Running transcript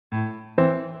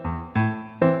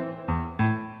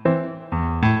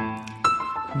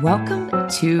Welcome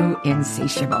to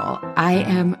Insatiable. I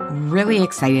am really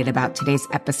excited about today's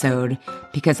episode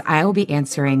because I will be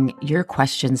answering your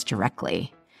questions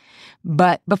directly.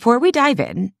 But before we dive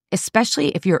in, especially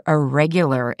if you're a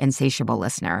regular Insatiable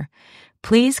listener,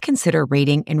 please consider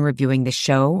rating and reviewing the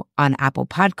show on Apple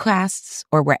Podcasts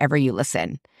or wherever you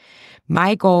listen.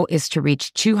 My goal is to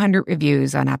reach 200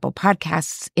 reviews on Apple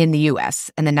Podcasts in the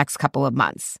US in the next couple of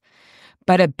months.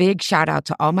 But a big shout out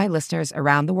to all my listeners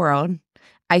around the world.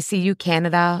 I see you,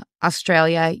 Canada,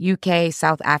 Australia, UK,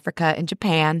 South Africa, and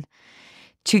Japan.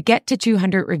 To get to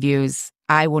 200 reviews,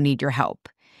 I will need your help.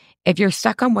 If you're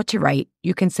stuck on what to write,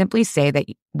 you can simply say that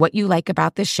what you like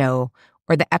about the show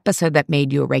or the episode that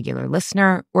made you a regular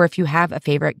listener, or if you have a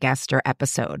favorite guest or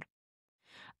episode.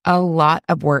 A lot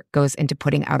of work goes into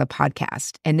putting out a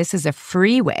podcast, and this is a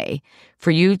free way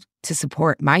for you to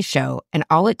support my show, and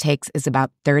all it takes is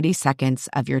about 30 seconds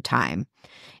of your time.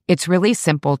 It's really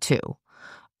simple, too.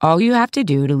 All you have to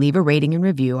do to leave a rating and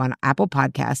review on Apple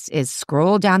Podcasts is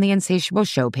scroll down the Insatiable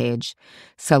show page,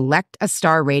 select a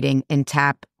star rating, and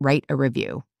tap Write a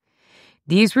Review.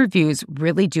 These reviews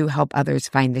really do help others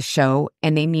find the show,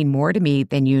 and they mean more to me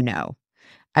than you know.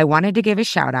 I wanted to give a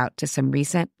shout out to some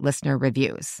recent listener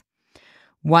reviews.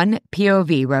 One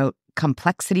POV wrote,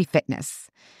 "Complexity Fitness.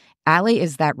 Allie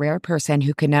is that rare person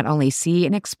who can not only see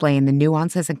and explain the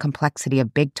nuances and complexity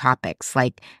of big topics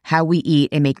like how we eat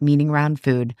and make meaning around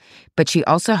food, but she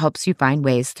also helps you find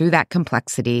ways through that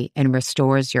complexity and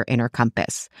restores your inner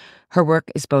compass. Her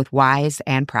work is both wise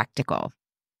and practical."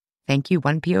 Thank you,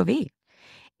 one POV.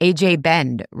 AJ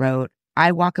Bend wrote,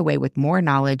 "I walk away with more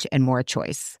knowledge and more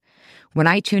choice. When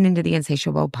I tune into the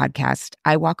Insatiable podcast,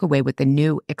 I walk away with a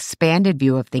new, expanded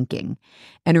view of thinking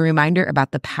and a reminder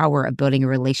about the power of building a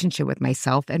relationship with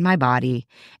myself and my body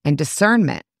and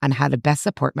discernment on how to best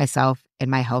support myself in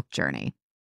my health journey."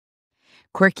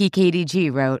 Quirky KDG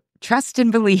wrote, "Trust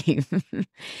and believe."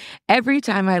 Every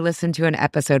time I listen to an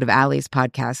episode of Allie's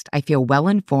podcast, I feel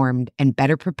well-informed and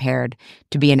better prepared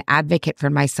to be an advocate for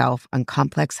myself on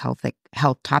complex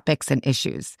health topics and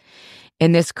issues.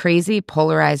 In this crazy,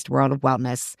 polarized world of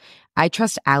wellness, I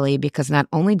trust Allie because not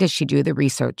only does she do the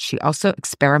research, she also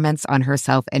experiments on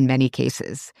herself in many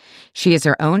cases. She is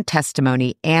her own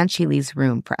testimony, and she leaves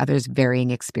room for others' varying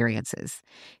experiences.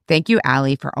 Thank you,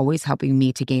 Allie, for always helping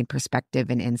me to gain perspective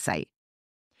and insight.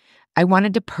 I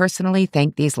wanted to personally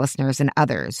thank these listeners and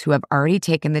others who have already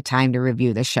taken the time to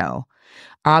review the show.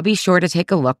 I'll be sure to take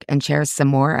a look and share some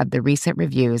more of the recent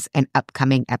reviews and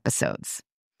upcoming episodes.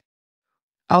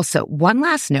 Also, one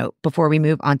last note before we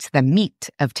move on to the meat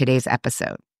of today's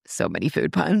episode. So many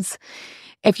food puns.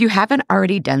 If you haven't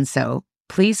already done so,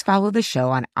 please follow the show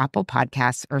on Apple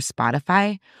Podcasts or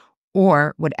Spotify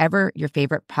or whatever your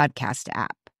favorite podcast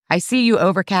app. I see you,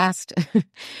 Overcast.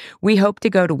 We hope to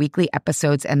go to weekly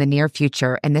episodes in the near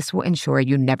future, and this will ensure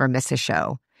you never miss a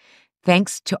show.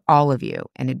 Thanks to all of you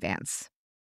in advance.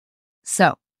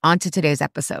 So, on to today's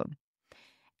episode.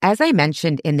 As I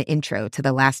mentioned in the intro to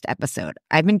the last episode,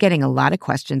 I've been getting a lot of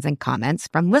questions and comments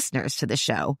from listeners to the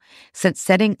show since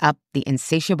setting up the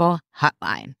Insatiable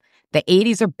hotline. The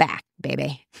 80s are back,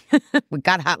 baby. We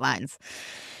got hotlines.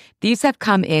 These have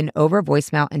come in over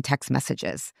voicemail and text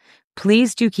messages.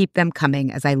 Please do keep them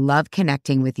coming as I love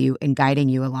connecting with you and guiding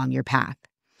you along your path.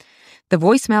 The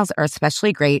voicemails are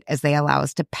especially great as they allow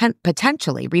us to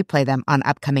potentially replay them on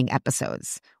upcoming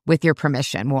episodes. With your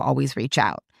permission, we'll always reach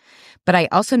out. But I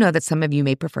also know that some of you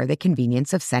may prefer the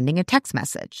convenience of sending a text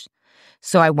message.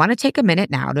 So I want to take a minute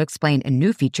now to explain a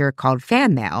new feature called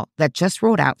Fan Mail that just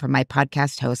rolled out from my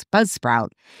podcast host Buzzsprout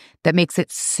that makes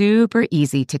it super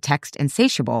easy to text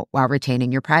Insatiable while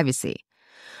retaining your privacy.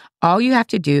 All you have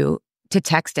to do to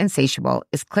text Insatiable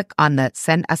is click on the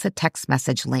Send Us a Text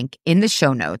Message link in the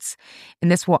show notes,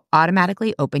 and this will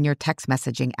automatically open your text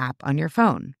messaging app on your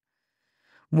phone.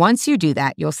 Once you do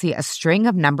that, you'll see a string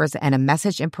of numbers and a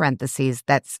message in parentheses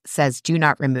that says "Do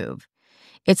not remove."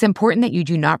 It's important that you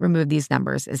do not remove these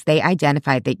numbers as they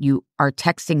identify that you are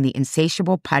texting the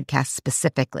Insatiable podcast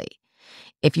specifically.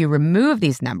 If you remove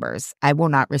these numbers, I will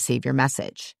not receive your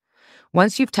message.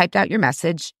 Once you've typed out your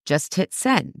message, just hit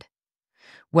send.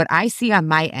 What I see on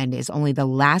my end is only the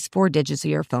last 4 digits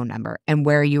of your phone number and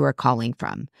where you are calling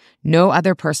from. No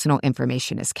other personal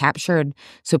information is captured,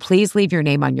 so please leave your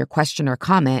name on your question or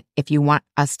comment if you want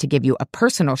us to give you a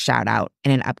personal shout out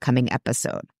in an upcoming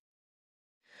episode.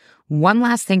 One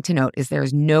last thing to note is there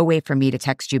is no way for me to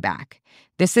text you back.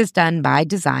 This is done by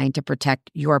design to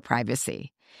protect your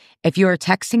privacy. If you are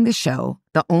texting the show,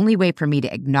 the only way for me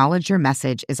to acknowledge your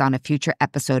message is on a future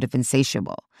episode of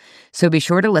Insatiable. So be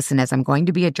sure to listen as I'm going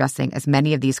to be addressing as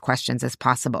many of these questions as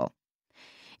possible.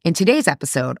 In today's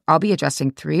episode, I'll be addressing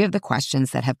 3 of the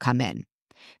questions that have come in.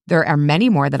 There are many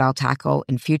more that I'll tackle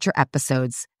in future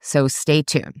episodes, so stay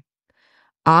tuned.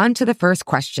 On to the first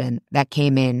question that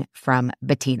came in from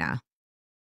Bettina.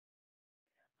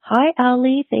 Hi,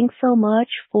 Ali. Thanks so much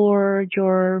for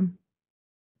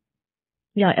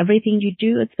everything you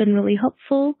do. It's been really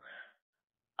helpful.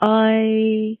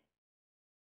 I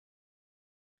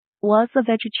was a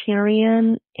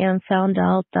vegetarian and found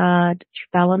out that to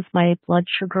balance my blood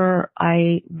sugar,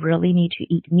 I really need to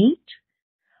eat meat.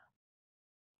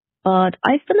 But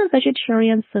I've been a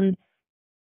vegetarian since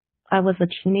I was a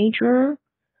teenager.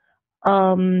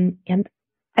 And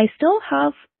I still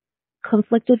have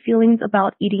conflicted feelings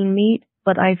about eating meat,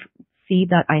 but I see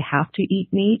that I have to eat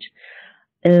meat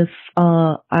if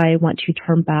I want to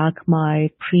turn back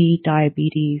my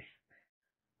pre-diabetes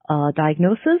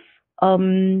diagnosis.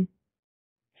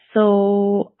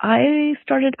 So I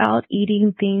started out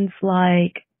eating things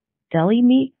like deli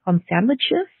meat on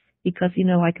sandwiches because,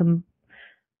 I can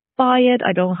buy it.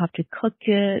 I don't have to cook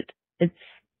it. It's,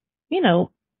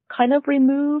 kind of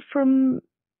removed from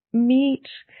meat.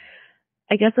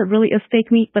 I guess it really is fake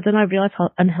meat, but then I realized how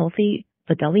unhealthy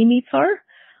the deli meats are.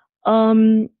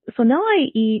 So now I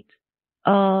eat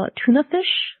tuna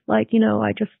fish. I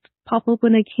just pop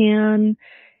open a can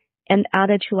and add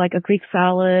it to a Greek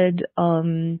salad.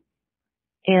 And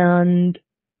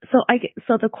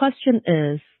so the question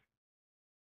is,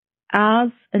 as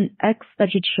an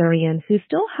ex-vegetarian who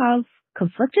still has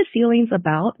conflicted feelings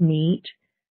about meat,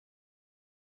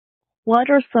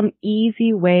 what are some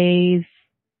easy ways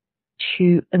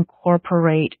to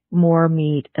incorporate more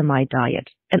meat in my diet?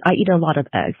 And I eat a lot of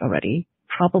eggs already,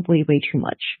 probably way too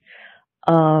much.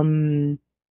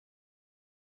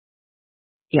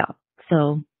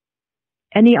 So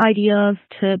any ideas,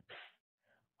 tips,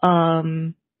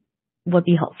 would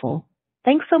be helpful.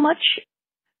 Thanks so much.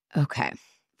 Okay.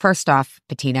 First off,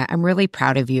 Bettina, I'm really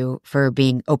proud of you for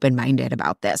being open-minded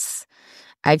about this.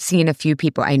 I've seen a few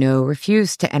people I know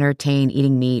refuse to entertain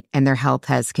eating meat, and their health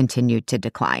has continued to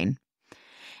decline.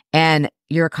 And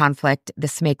your conflict,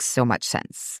 this makes so much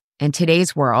sense. In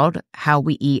today's world, how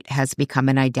we eat has become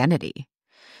an identity.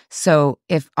 So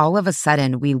if all of a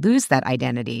sudden we lose that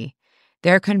identity,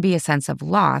 there can be a sense of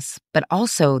loss, but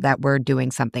also that we're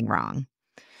doing something wrong.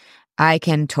 I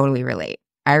can totally relate.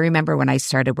 I remember when I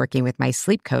started working with my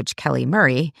sleep coach, Kelly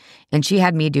Murray, and she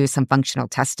had me do some functional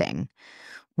testing.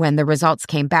 When the results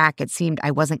came back, it seemed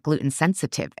I wasn't gluten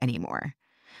sensitive anymore.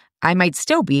 I might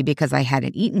still be because I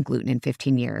hadn't eaten gluten in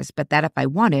 15 years, but that if I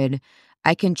wanted,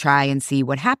 I can try and see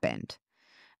what happened.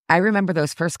 I remember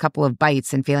those first couple of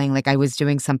bites and feeling like I was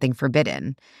doing something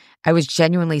forbidden. I was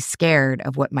genuinely scared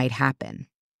of what might happen.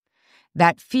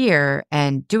 That fear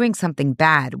and doing something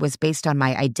bad was based on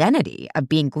my identity of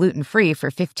being gluten-free for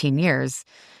 15 years,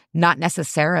 not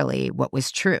necessarily what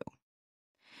was true.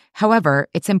 However,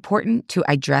 it's important to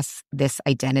address this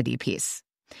identity piece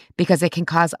because it can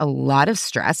cause a lot of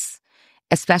stress,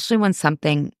 especially with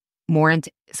something more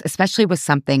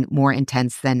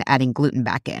intense than adding gluten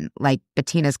back in, like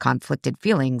Bettina's conflicted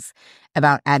feelings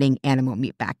about adding animal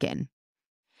meat back in.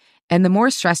 And the more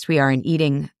stressed we are in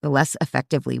eating, the less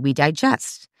effectively we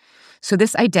digest. So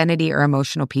this identity or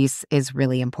emotional piece is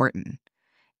really important,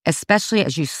 especially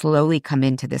as you slowly come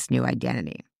into this new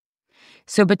identity.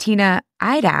 So Bettina,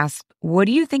 I'd ask, what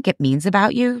do you think it means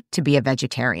about you to be a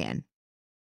vegetarian?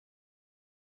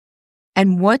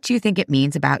 And what do you think it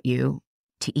means about you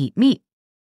to eat meat?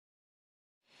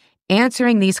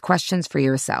 Answering these questions for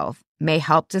yourself may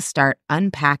help to start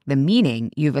unpack the meaning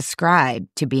you've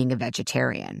ascribed to being a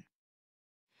vegetarian.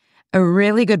 A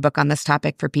really good book on this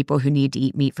topic for people who need to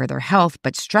eat meat for their health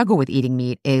but struggle with eating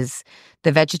meat is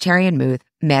The Vegetarian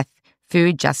Myth,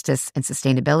 Food, Justice, and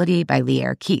Sustainability by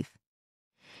Leah Keith.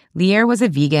 Leah was a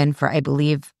vegan for, I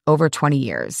believe, over 20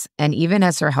 years, and even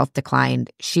as her health declined,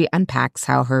 she unpacks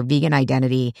how her vegan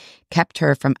identity kept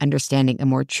her from understanding a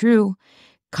more true,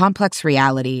 complex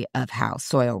reality of how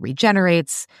soil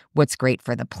regenerates, what's great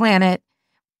for the planet,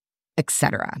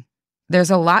 etc.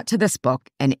 There's a lot to this book,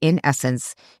 and in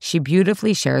essence, she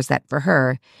beautifully shares that for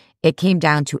her, it came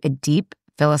down to a deep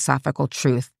philosophical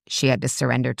truth she had to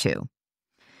surrender to,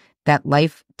 that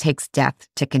life takes death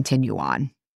to continue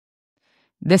on.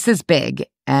 This is big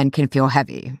and can feel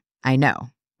heavy, I know,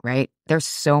 right? There's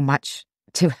so much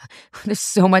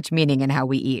meaning in how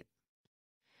we eat.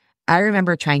 I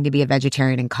remember trying to be a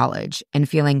vegetarian in college and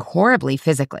feeling horribly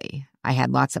physically. I had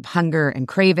lots of hunger and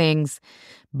cravings,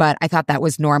 but I thought that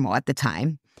was normal at the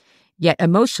time. Yet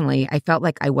emotionally, I felt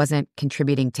like I wasn't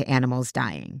contributing to animals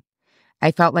dying.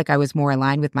 I felt like I was more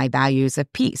aligned with my values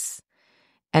of peace.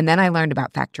 And then I learned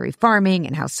about factory farming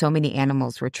and how so many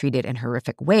animals were treated in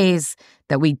horrific ways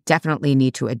that we definitely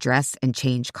need to address and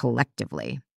change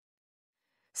collectively.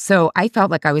 So I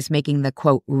felt like I was making the,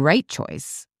 quote, right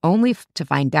choice, only to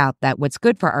find out that what's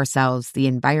good for ourselves, the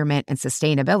environment, and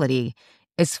sustainability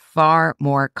is far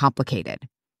more complicated.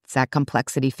 It's that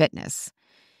complexity fitness.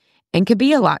 And can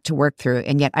be a lot to work through,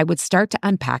 and yet I would start to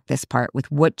unpack this part with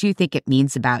what do you think it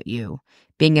means about you,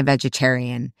 being a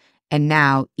vegetarian, and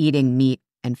now eating meat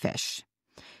and fish.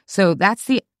 So that's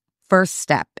the first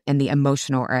step in the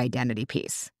emotional or identity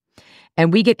piece.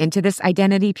 And we get into this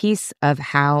identity piece of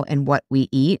how and what we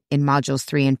eat in modules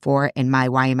 3 and 4 in my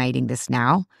Why Am I Eating This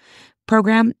Now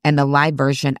program. And the live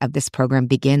version of this program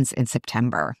begins in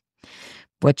September,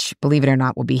 which, believe it or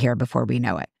not, will be here before we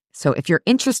know it. So if you're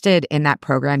interested in that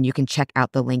program, you can check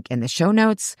out the link in the show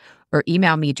notes or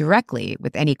email me directly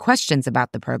with any questions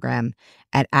about the program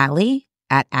at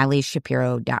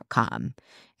Ali@AliShapiro.com.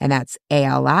 And that's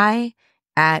ALI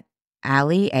at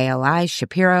Ali, A-L-I,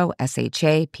 Shapiro,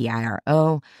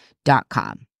 SHAPIRO.com.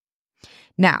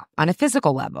 Now, on a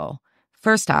physical level,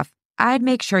 first off, I'd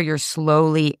make sure you're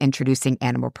slowly introducing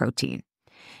animal protein.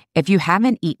 If you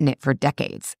haven't eaten it for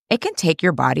decades, it can take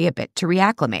your body a bit to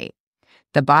reacclimate.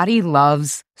 The body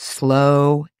loves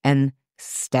slow and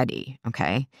steady,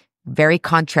 okay? Very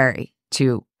contrary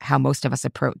to how most of us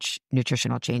approach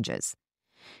nutritional changes.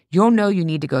 You'll know you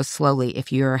need to go slowly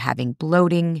if you're having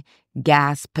bloating,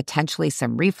 gas, potentially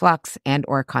some reflux, and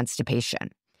or constipation.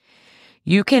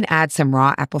 You can add some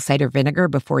raw apple cider vinegar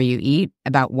before you eat,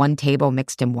 about 1 table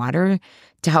mixed in water,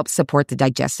 to help support the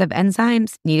digestive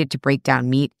enzymes needed to break down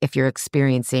meat if you're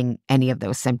experiencing any of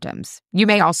those symptoms. You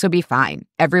may also be fine.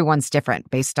 Everyone's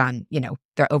different based on,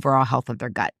 their overall health of their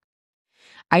gut.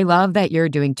 I love that you're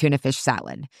doing tuna fish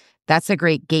salad. That's a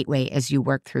great gateway as you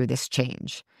work through this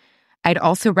change. I'd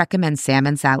also recommend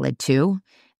salmon salad too.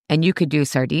 And you could do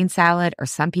sardine salad, or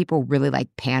some people really like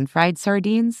pan-fried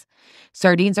sardines.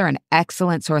 Sardines are an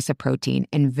excellent source of protein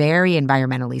and very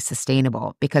environmentally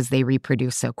sustainable because they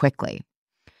reproduce so quickly.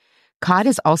 Cod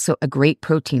is also a great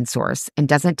protein source and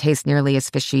doesn't taste nearly as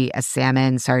fishy as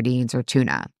salmon, sardines, or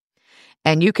tuna.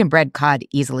 And you can bread cod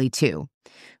easily too.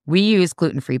 We use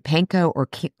gluten-free panko or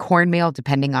cornmeal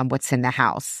depending on what's in the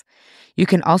house. You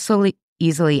can also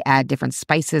easily add different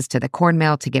spices to the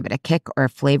cornmeal to give it a kick or a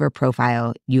flavor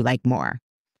profile you like more.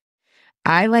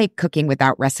 I like cooking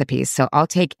without recipes, so I'll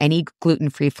take any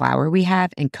gluten-free flour we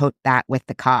have and coat that with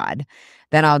the cod.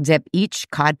 Then I'll dip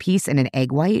each cod piece in an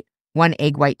egg white. 1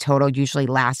 egg white total usually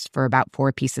lasts for about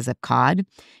 4 pieces of cod,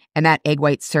 and that egg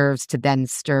white serves to then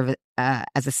serve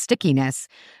as a stickiness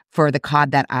for the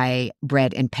cod that I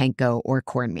bread in panko or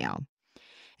cornmeal.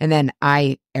 And then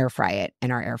I air fry it in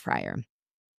our air fryer.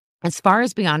 As far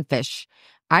as beyond fish,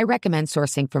 I recommend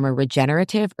sourcing from a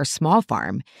regenerative or small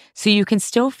farm so you can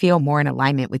still feel more in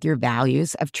alignment with your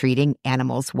values of treating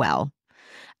animals well.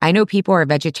 I know people are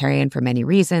vegetarian for many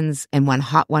reasons, and one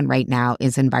hot one right now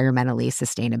is environmentally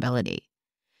sustainability.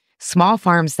 Small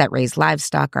farms that raise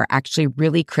livestock are actually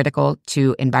really critical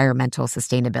to environmental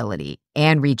sustainability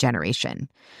and regeneration.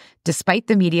 Despite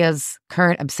the media's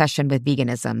current obsession with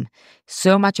veganism,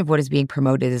 so much of what is being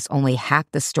promoted is only half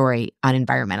the story on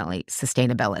environmentally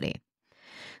sustainability.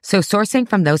 So sourcing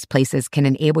from those places can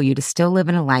enable you to still live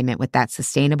in alignment with that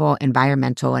sustainable,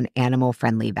 environmental, and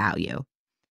animal-friendly value.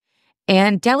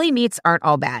 And deli meats aren't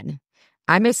all bad.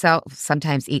 I myself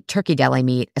sometimes eat turkey deli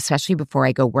meat, especially before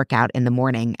I go work out in the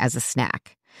morning as a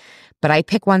snack. But I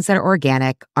pick ones that are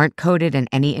organic, aren't coated in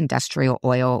any industrial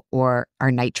oil, or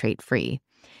are nitrate-free.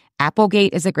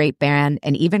 Applegate is a great brand,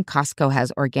 and even Costco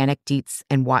has organic Dietz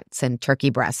and Watson turkey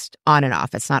breast on and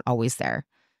off. It's not always there.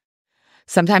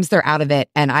 Sometimes they're out of it,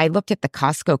 and I looked at the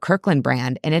Costco Kirkland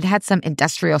brand, and it had some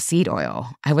industrial seed oil.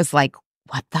 I was like,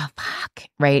 what the fuck,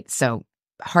 right? So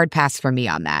hard pass for me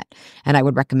on that. And I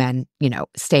would recommend,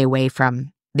 stay away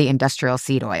from the industrial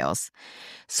seed oils.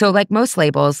 So like most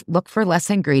labels, look for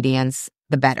less ingredients,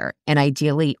 the better, and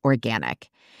ideally organic.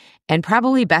 And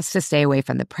probably best to stay away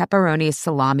from the pepperonis,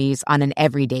 salamis on an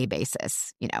everyday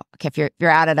basis. If you're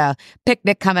out at a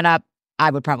picnic coming up, I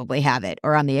would probably have it.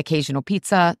 Or on the occasional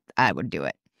pizza, I would do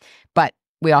it. But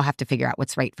we all have to figure out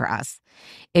what's right for us.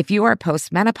 If you are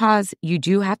post-menopause, you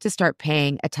do have to start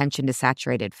paying attention to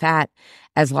saturated fat,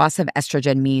 as loss of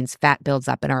estrogen means fat builds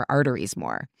up in our arteries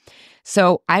more.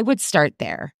 So I would start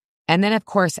there. And then, of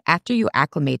course, after you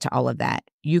acclimate to all of that,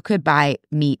 you could buy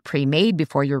meat pre-made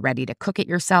before you're ready to cook it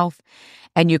yourself.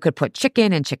 And you could put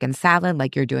chicken in chicken salad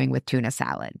like you're doing with tuna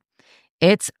salad.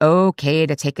 It's okay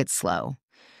to take it slow.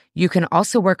 You can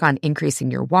also work on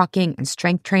increasing your walking and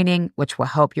strength training, which will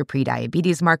help your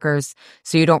prediabetes markers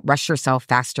so you don't rush yourself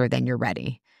faster than you're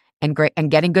ready. And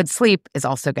getting good sleep is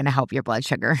also going to help your blood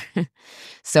sugar.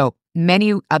 So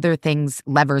many other things,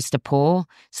 levers to pull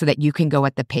so that you can go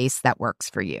at the pace that works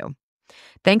for you.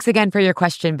 Thanks again for your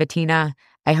question, Bettina.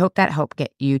 I hope that helped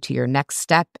get you to your next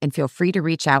step, and feel free to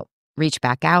reach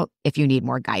back out if you need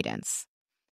more guidance.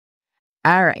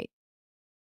 All right.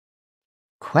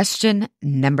 Question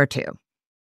number 2.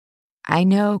 I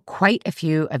know quite a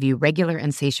few of you regular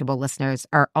Insatiable listeners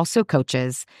are also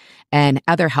coaches and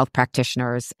other health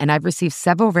practitioners, and I've received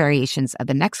several variations of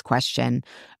the next question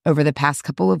over the past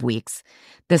couple of weeks.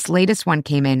 This latest one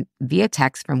came in via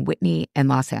text from Whitney in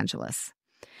Los Angeles.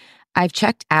 I've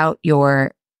checked out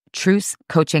your Truce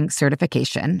coaching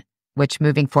certification, which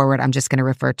moving forward I'm just going to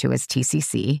refer to as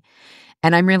TCC,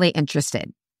 and I'm really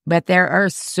interested. But there are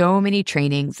so many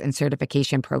trainings and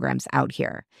certification programs out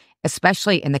here,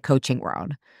 especially in the coaching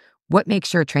world. What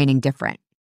makes your training different?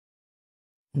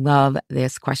 Love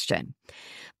this question.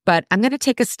 But I'm going to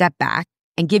take a step back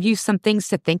and give you some things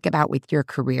to think about with your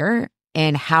career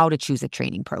and how to choose a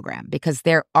training program, because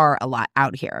there are a lot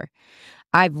out here.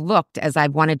 I've looked as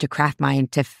I've wanted to craft mine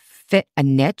to fill a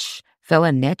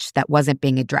niche that wasn't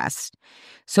being addressed.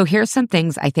 So here's some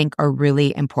things I think are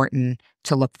really important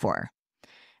to look for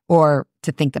or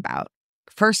to think about.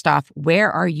 First off,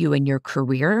 where are you in your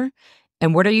career,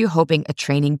 and what are you hoping a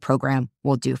training program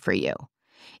will do for you?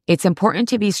 It's important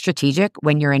to be strategic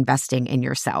when you're investing in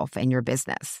yourself and your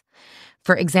business.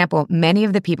 For example, many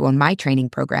of the people in my training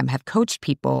program have coached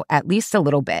people at least a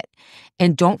little bit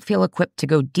and don't feel equipped to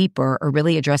go deeper or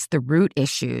really address the root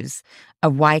issues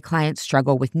of why clients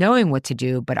struggle with knowing what to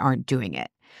do but aren't doing it,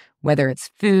 whether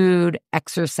it's food,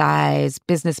 exercise,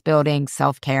 business building,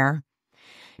 self-care.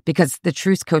 Because the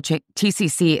Truce Coaching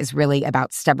TCC is really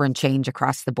about stubborn change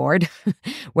across the board,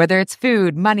 whether it's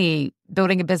food, money,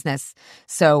 building a business.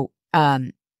 So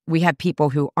we have people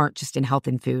who aren't just in health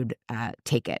and food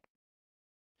take it.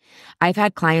 I've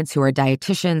had clients who are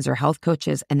dietitians or health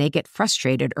coaches, and they get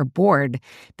frustrated or bored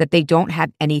that they don't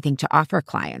have anything to offer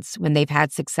clients when they've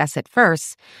had success at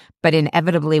first, but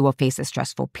inevitably will face a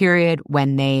stressful period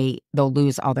when they'll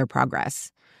lose all their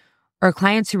progress. Or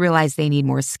clients who realize they need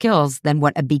more skills than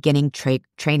what a beginning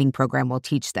training program will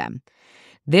teach them.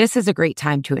 This is a great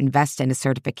time to invest in a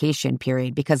certification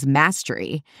period, because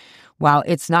mastery, while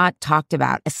it's not talked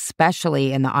about,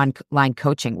 especially in the online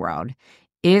coaching world,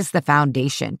 is the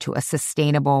foundation to a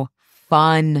sustainable,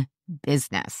 fun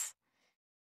business.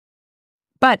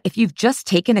 But if you've just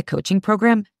taken a coaching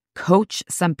program, coach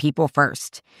some people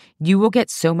first. You will get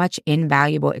so much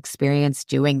invaluable experience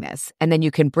doing this, and then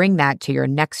you can bring that to your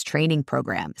next training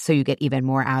program so you get even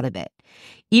more out of it.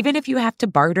 Even if you have to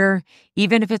barter,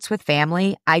 even if it's with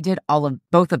family, I did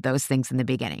both of those things in the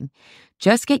beginning.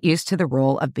 Just get used to the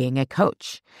role of being a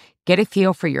coach. Get a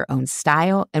feel for your own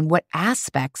style and what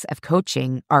aspects of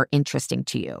coaching are interesting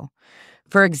to you.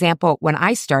 For example, when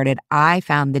I started, I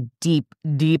found the deep,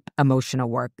 deep emotional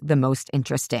work the most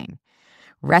interesting.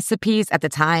 Recipes at the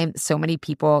time, so many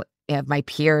people of my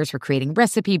peers were creating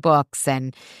recipe books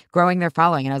and growing their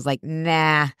following. And I was like,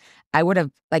 nah, I would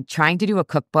have, trying to do a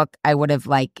cookbook, I would have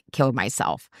killed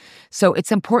myself. So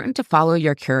it's important to follow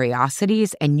your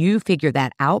curiosities, and you figure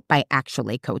that out by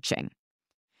actually coaching.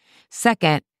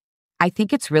 Second, I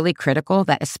think it's really critical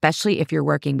that, especially if you're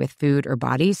working with food or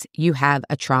bodies, you have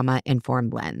a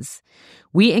trauma-informed lens.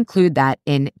 We include that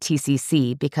in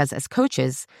TCC because as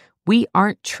coaches, we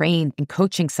aren't trained in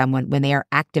coaching someone when they are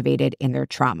activated in their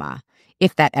trauma,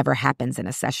 if that ever happens in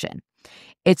a session.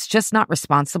 It's just not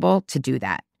responsible to do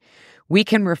that. We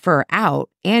can refer out,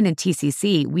 and in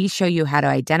TCC, we show you how to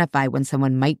identify when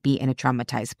someone might be in a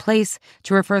traumatized place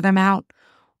to refer them out,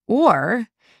 or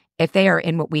if they are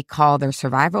in what we call their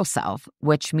survival self,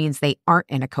 which means they aren't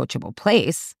in a coachable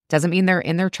place. Doesn't mean they're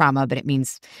in their trauma, but it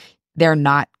means they're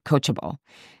not coachable.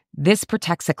 This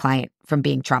protects a client from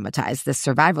being traumatized, this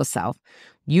survival self.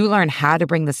 You learn how to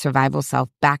bring the survival self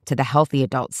back to the healthy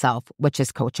adult self, which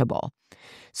is coachable.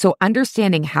 So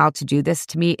understanding how to do this,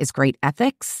 to me, is great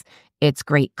ethics, it's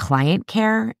great client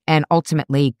care, and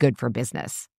ultimately good for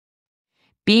business.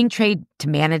 Being trained to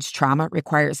manage trauma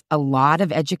requires a lot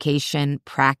of education,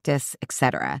 practice,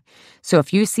 etc. So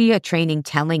if you see a training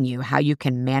telling you how you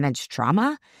can manage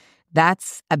trauma,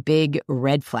 that's a big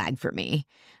red flag for me.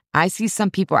 I see some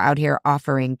people out here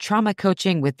offering trauma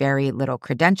coaching with very little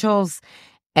credentials,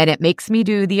 and it makes me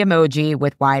do the emoji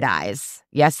with wide eyes.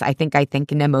 Yes, I think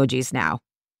in emojis now.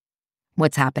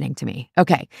 What's happening to me?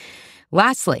 Okay.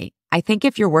 Lastly, I think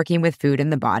if you're working with food in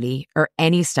the body or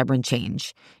any stubborn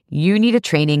change, you need a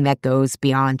training that goes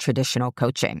beyond traditional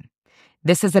coaching.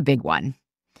 This is a big one.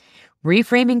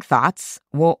 Reframing thoughts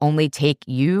will only take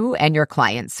you and your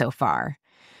clients so far.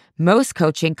 Most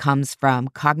coaching comes from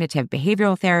cognitive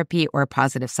behavioral therapy or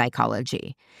positive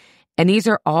psychology. And these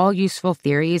are all useful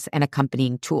theories and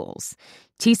accompanying tools.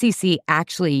 TCC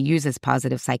actually uses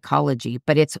positive psychology,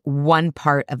 but it's one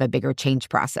part of a bigger change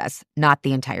process, not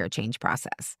the entire change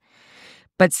process.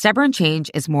 But stubborn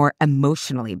change is more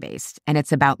emotionally based, and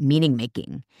it's about meaning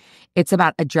making. It's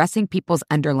about addressing people's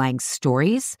underlying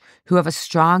stories who have a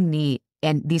strong need,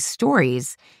 and these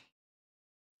stories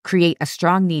create a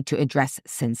strong need to address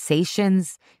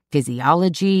sensations,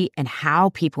 physiology, and how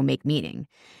people make meaning.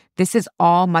 This is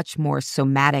all much more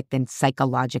somatic than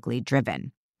psychologically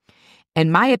driven.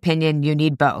 In my opinion, you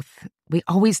need both. We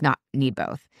always not need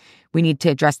both. We need to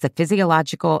address the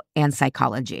physiological and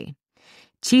psychology.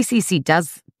 TCC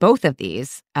does both of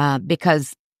these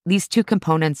because these two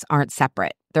components aren't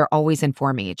separate. They're always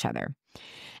informing each other.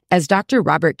 As Dr.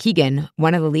 Robert Keegan,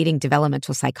 one of the leading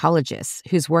developmental psychologists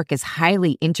whose work is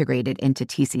highly integrated into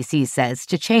TCC, says,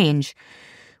 to change,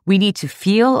 we need to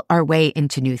feel our way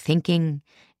into new thinking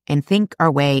and think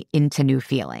our way into new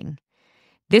feeling.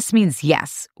 This means,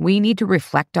 yes, we need to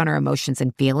reflect on our emotions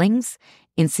and feelings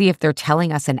and see if they're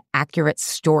telling us an accurate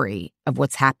story of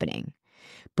what's happening.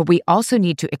 But we also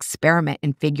need to experiment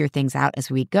and figure things out as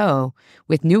we go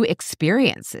with new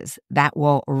experiences that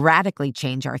will radically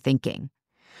change our thinking.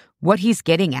 What he's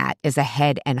getting at is a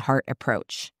head and heart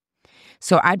approach.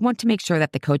 So I'd want to make sure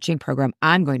that the coaching program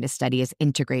I'm going to study is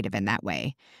integrative in that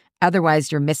way.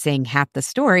 Otherwise, you're missing half the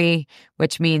story,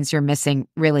 which means you're missing,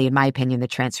 really, in my opinion, the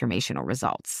transformational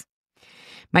results.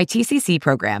 My TCC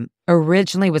program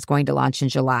originally was going to launch in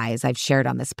July, as I've shared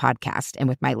on this podcast and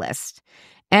with my list.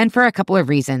 And for a couple of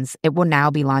reasons, it will now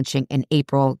be launching in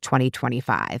April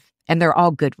 2025. And they're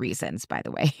all good reasons, by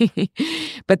the way.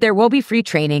 But there will be free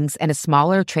trainings and a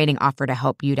smaller training offer to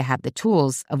help you to have the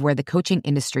tools of where the coaching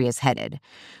industry is headed,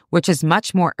 which is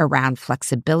much more around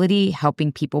flexibility,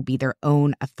 helping people be their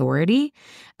own authority,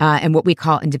 and what we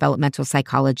call in developmental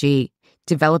psychology,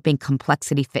 developing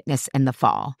complexity fitness in the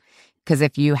fall. Because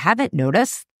if you haven't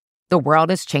noticed, the world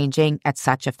is changing at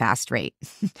such a fast rate.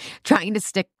 Trying to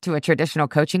stick to a traditional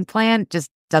coaching plan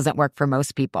just doesn't work for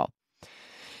most people.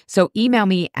 So email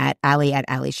me at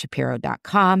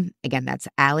ali@alishapiro.com. Again, that's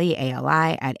Ali,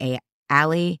 A-L-I, at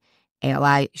Ali,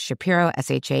 A-L-I, Shapiro,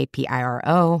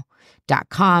 SHAPIRO.com,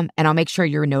 and I'll make sure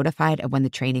you're notified of when the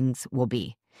trainings will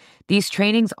be. These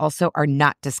trainings also are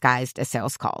not disguised as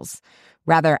sales calls.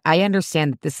 Rather, I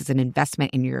understand that this is an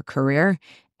investment in your career,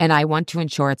 and I want to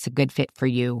ensure it's a good fit for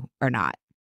you or not.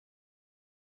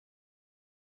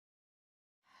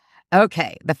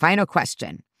 Okay, the final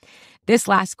question. This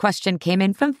last question came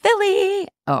in from Philly.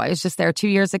 Oh, I was just there 2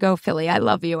 years ago. Philly, I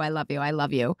love you. I love you. I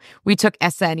love you. We took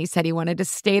Essa and he said he wanted to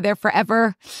stay there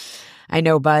forever. I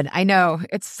know, bud. I know.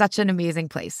 It's such an amazing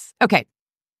place. Okay,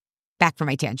 back from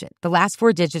my tangent. The last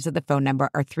 4 digits of the phone number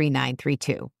are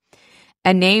 3932.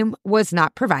 A name was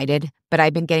not provided, but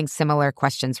I've been getting similar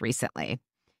questions recently.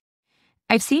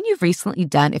 I've seen you've recently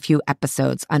done a few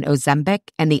episodes on Ozempic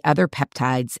and the other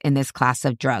peptides in this class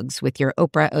of drugs with your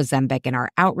Oprah Ozempic and Our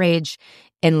Outrage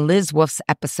and Liz Wolf's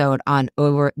episode on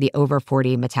the over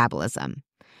 40 metabolism.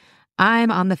 I'm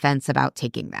on the fence about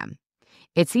taking them.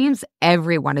 It seems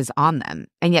everyone is on them,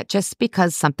 and yet just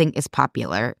because something is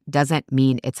popular doesn't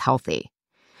mean it's healthy.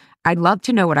 I'd love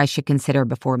to know what I should consider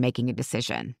before making a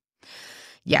decision.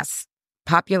 Yes,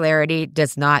 popularity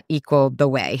does not equal the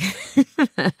way.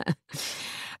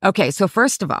 Okay, so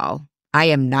first of all, I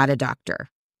am not a doctor.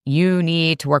 You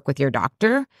need to work with your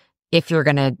doctor if you're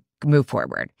going to move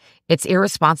forward. It's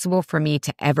irresponsible for me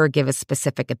to ever give a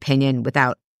specific opinion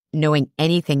without knowing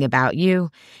anything about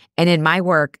you. And in my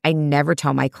work, I never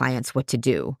tell my clients what to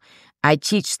do. I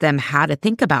teach them how to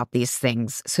think about these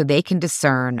things so they can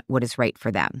discern what is right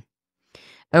for them.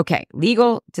 Okay,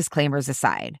 legal disclaimers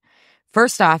aside.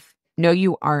 First off, no,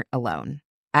 you aren't alone.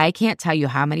 I can't tell you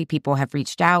how many people have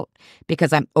reached out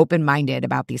because I'm open-minded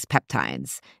about these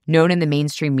peptides, known in the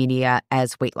mainstream media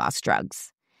as weight loss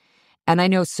drugs. And I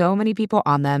know so many people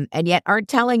on them and yet aren't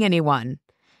telling anyone.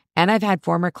 And I've had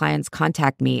former clients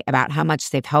contact me about how much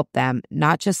they've helped them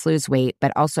not just lose weight,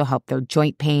 but also help their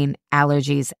joint pain,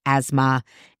 allergies, asthma,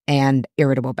 and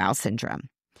irritable bowel syndrome.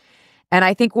 And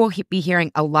I think we'll be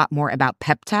hearing a lot more about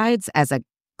peptides as a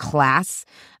class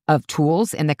of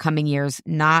tools in the coming years,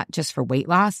 not just for weight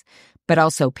loss, but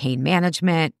also pain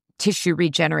management, tissue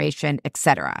regeneration,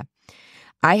 etc.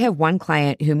 I have one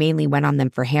client who mainly went on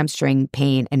them for hamstring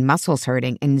pain and muscles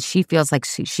hurting, and she feels like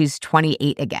she's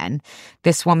 28 again.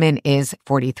 This woman is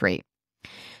 43.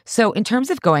 So in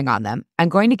terms of going on them, I'm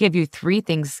going to give you 3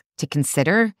 things to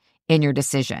consider in your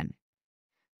decision.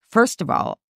 First of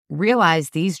all, realize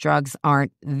these drugs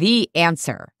aren't the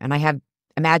answer. And I'm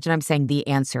Imagine I'm saying the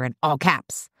answer in all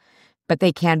caps, but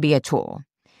they can be a tool.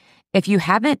 If you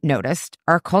haven't noticed,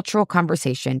 our cultural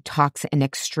conversation talks in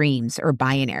extremes or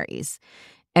binaries.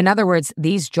 In other words,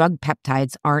 these drug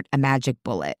peptides aren't a magic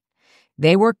bullet.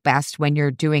 They work best when you're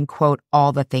doing, quote,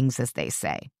 all the things as they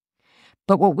say.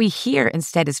 But what we hear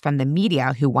instead is from the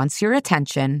media who wants your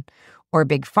attention, or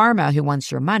Big Pharma who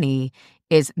wants your money,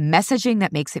 is messaging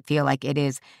that makes it feel like it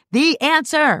is the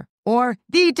answer or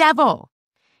the devil.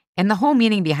 And the whole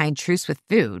meaning behind Truce with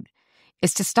Food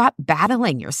is to stop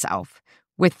battling yourself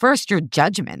with first your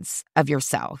judgments of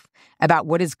yourself about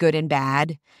what is good and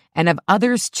bad, and of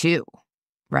others too,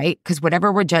 right? Because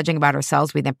whatever we're judging about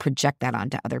ourselves, we then project that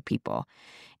onto other people.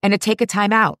 And to take a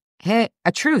time out, hit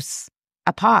a truce,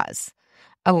 a pause,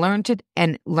 learn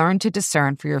to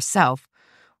discern for yourself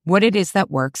what it is that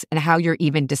works and how you're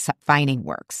even defining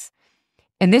works.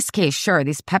 In this case, sure,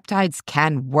 these peptides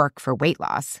can work for weight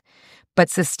loss, but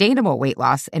sustainable weight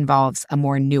loss involves a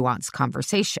more nuanced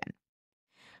conversation.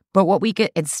 But what we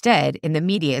get instead in the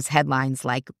media is headlines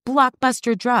like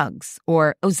blockbuster drugs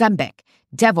or Ozempic,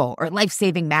 devil, or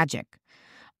life-saving magic.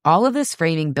 All of this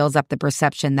framing builds up the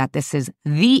perception that this is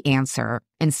the answer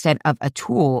instead of a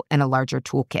tool in a larger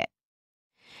toolkit.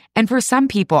 And for some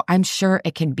people, I'm sure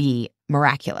it can be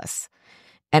miraculous,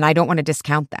 and I don't want to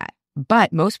discount that.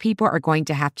 But most people are going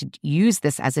to have to use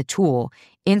this as a tool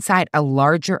inside a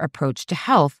larger approach to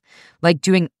health, like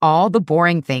doing all the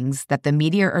boring things that the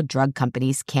media or drug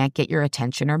companies can't get your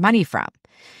attention or money from.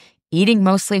 Eating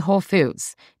mostly whole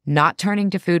foods, not turning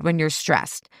to food when you're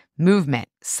stressed, movement,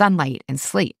 sunlight, and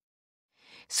sleep.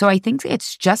 So I think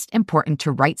it's just important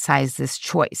to right-size this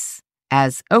choice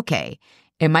as, okay,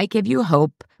 it might give you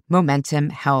hope,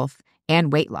 momentum, health,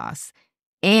 and weight loss.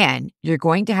 And you're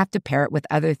going to have to pair it with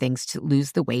other things to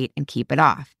lose the weight and keep it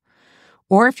off.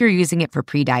 Or if you're using it for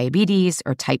prediabetes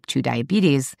or type 2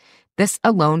 diabetes, this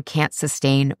alone can't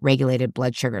sustain regulated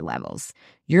blood sugar levels.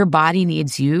 Your body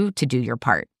needs you to do your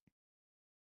part.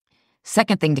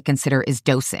 Second thing to consider is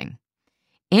dosing.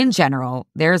 In general,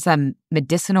 there's a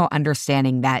medicinal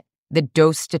understanding that the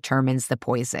dose determines the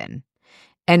poison.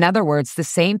 In other words, the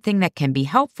same thing that can be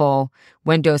helpful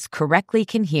when dosed correctly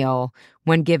can heal,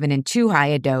 when given in too high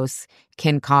a dose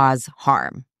can cause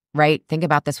harm, right? Think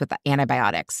about this with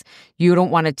antibiotics. You don't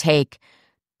want to take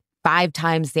 5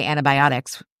 times the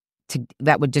antibiotics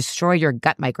that would destroy your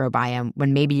gut microbiome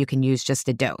when maybe you can use just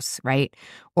a dose, right?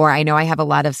 Or I know I have a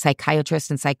lot of psychiatrists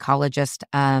and psychologist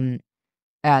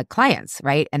clients,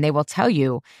 right? And they will tell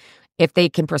you if they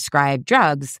can prescribe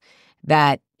drugs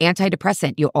that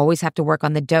antidepressant, you always have to work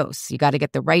on the dose. You got to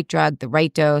get the right drug, the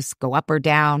right dose, go up or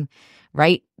down,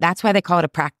 right? That's why they call it a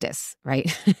practice,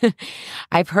 right?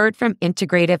 I've heard from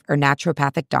integrative or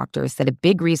naturopathic doctors that a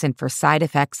big reason for side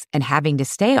effects and having to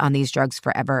stay on these drugs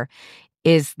forever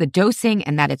is the dosing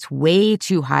and that it's way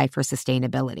too high for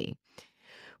sustainability.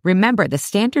 Remember, the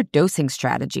standard dosing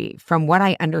strategy, from what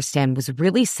I understand, was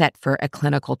really set for a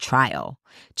clinical trial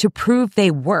to prove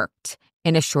they worked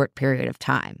in a short period of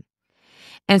time.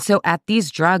 And so at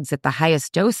these drugs at the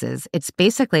highest doses, it's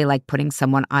basically like putting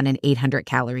someone on an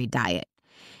 800-calorie diet.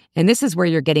 And this is where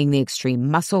you're getting the extreme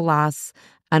muscle loss,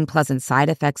 unpleasant side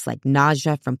effects like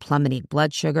nausea from plummeting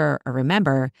blood sugar. Or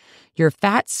remember, your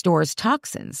fat stores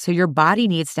toxins, so your body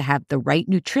needs to have the right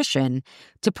nutrition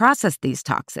to process these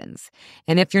toxins.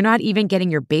 And if you're not even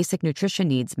getting your basic nutrition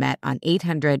needs met on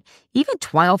 800, even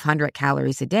 1,200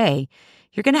 calories a day,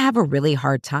 you're going to have a really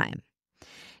hard time.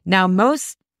 Now,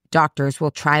 most doctors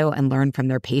will trial and learn from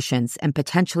their patients and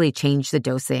potentially change the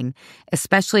dosing,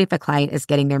 especially if a client is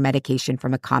getting their medication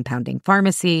from a compounding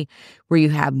pharmacy where you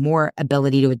have more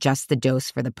ability to adjust the dose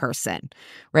for the person,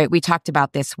 right? We talked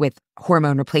about this with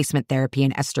hormone replacement therapy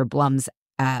in Esther Blum's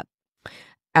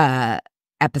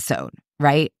episode,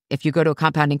 right? If you go to a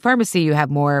compounding pharmacy, you have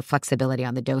more flexibility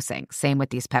on the dosing. Same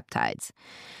with these peptides.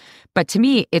 But to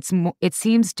me, it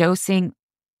seems dosing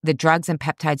the drugs and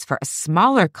peptides for a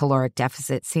smaller caloric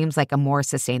deficit seems like a more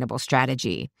sustainable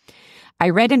strategy. I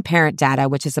read in Parent Data,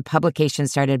 which is a publication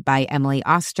started by Emily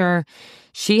Oster.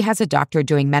 She has a doctor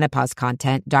doing menopause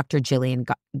content, Dr. Jillian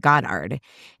Goddard,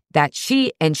 that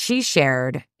she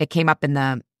shared, it came up in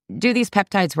the Do These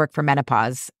Peptides Work for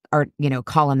Menopause? Or,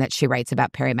 column that she writes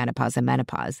about perimenopause and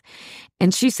menopause.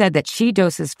 And she said that she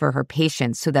doses for her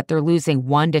patients so that they're losing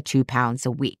 1 to 2 pounds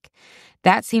a week.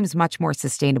 That seems much more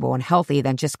sustainable and healthy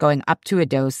than just going up to a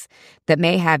dose that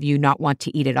may have you not want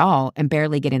to eat at all and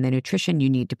barely getting the nutrition you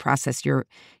need to process your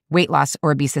weight loss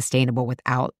or be sustainable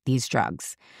without these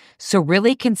drugs. So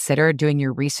really consider doing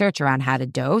your research around how to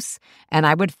dose, and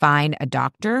I would find a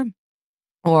doctor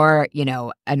or,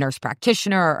 a nurse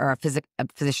practitioner or a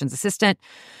physician's assistant,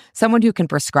 someone who can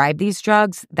prescribe these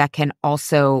drugs that can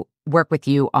also work with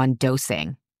you on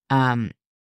dosing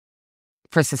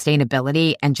for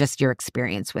sustainability and just your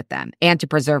experience with them, and to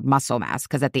preserve muscle mass.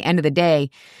 Because at the end of the day,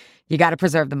 you got to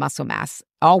preserve the muscle mass.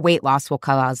 All weight loss will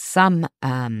cause some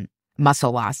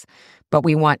muscle loss, but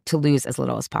we want to lose as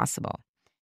little as possible.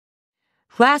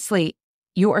 Lastly,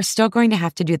 you are still going to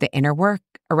have to do the inner work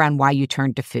around why you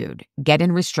turned to food, get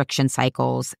in restriction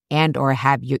cycles, and or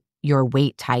have your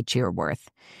weight tied to your worth.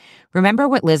 Remember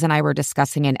what Liz and I were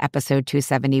discussing in episode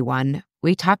 271?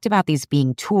 We talked about these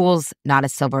being tools, not a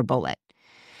silver bullet.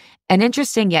 An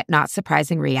interesting yet not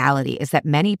surprising reality is that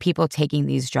many people taking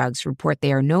these drugs report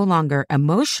they are no longer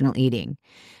emotional eating.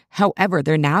 However,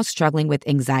 they're now struggling with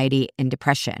anxiety and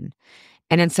depression,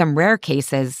 and in some rare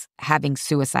cases, having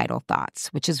suicidal thoughts,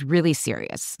 which is really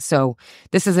serious. So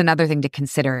this is another thing to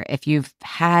consider. If you've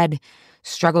had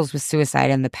struggles with suicide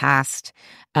in the past,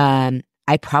 I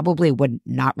probably would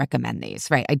not recommend these,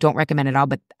 right? I don't recommend it all,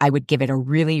 but I would give it a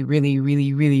really, really,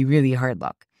 really, really, really hard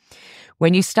look.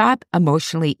 When you stop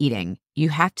emotionally eating, you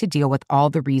have to deal with all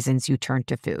the reasons you turn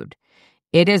to food.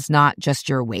 It is not just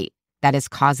your weight that is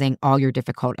causing all your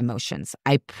difficult emotions.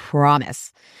 I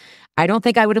promise. I don't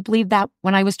think I would have believed that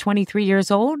when I was 23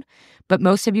 years old, but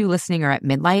most of you listening are at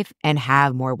midlife and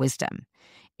have more wisdom.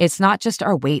 It's not just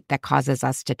our weight that causes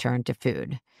us to turn to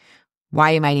food.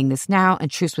 Why am I eating this now? And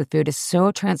Truce with Food is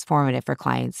so transformative for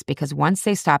clients because once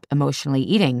they stop emotionally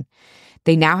eating,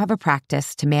 they now have a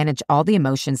practice to manage all the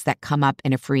emotions that come up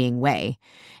in a freeing way.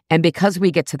 And because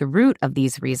we get to the root of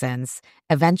these reasons,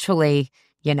 eventually,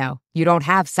 you don't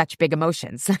have such big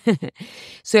emotions.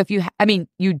 So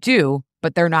you do,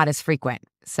 but they're not as frequent.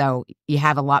 So you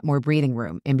have a lot more breathing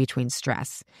room in between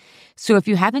stress. So if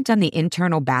you haven't done the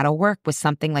internal battle work with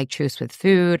something like Truce with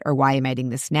Food or Why Am I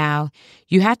Eating This Now,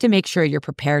 you have to make sure you're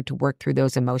prepared to work through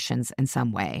those emotions in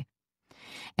some way.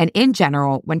 And in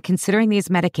general, when considering these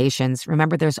medications,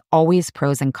 remember there's always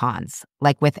pros and cons,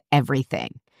 like with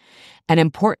everything. And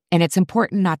it's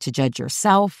important not to judge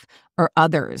yourself or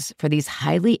others for these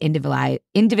highly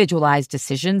individualized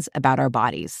decisions about our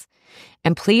bodies.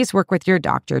 And please work with your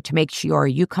doctor to make sure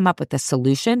you come up with a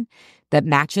solution that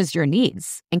matches your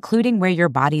needs, including where your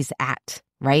body's at,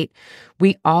 right?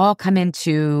 We all come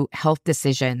into health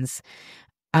decisions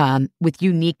with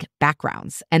unique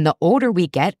backgrounds. And the older we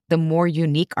get, the more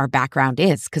unique our background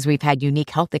is because we've had unique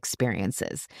health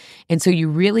experiences. And so you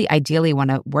really ideally want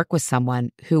to work with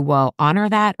someone who will honor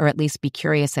that or at least be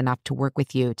curious enough to work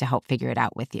with you to help figure it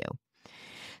out with you.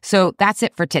 So that's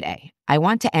it for today. I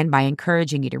want to end by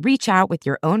encouraging you to reach out with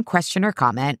your own question or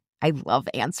comment. I love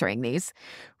answering these.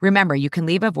 Remember, you can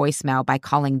leave a voicemail by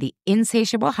calling the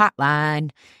Insatiable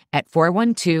hotline at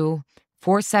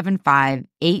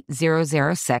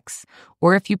 412-475-8006.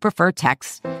 Or if you prefer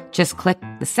text, just click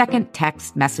the second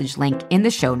text message link in the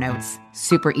show notes.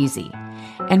 Super easy.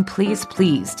 And please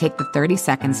take the 30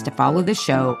 seconds to follow the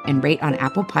show and rate on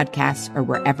Apple Podcasts or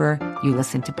wherever you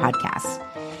listen to podcasts.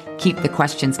 Keep the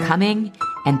questions coming,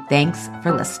 and thanks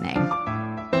for listening.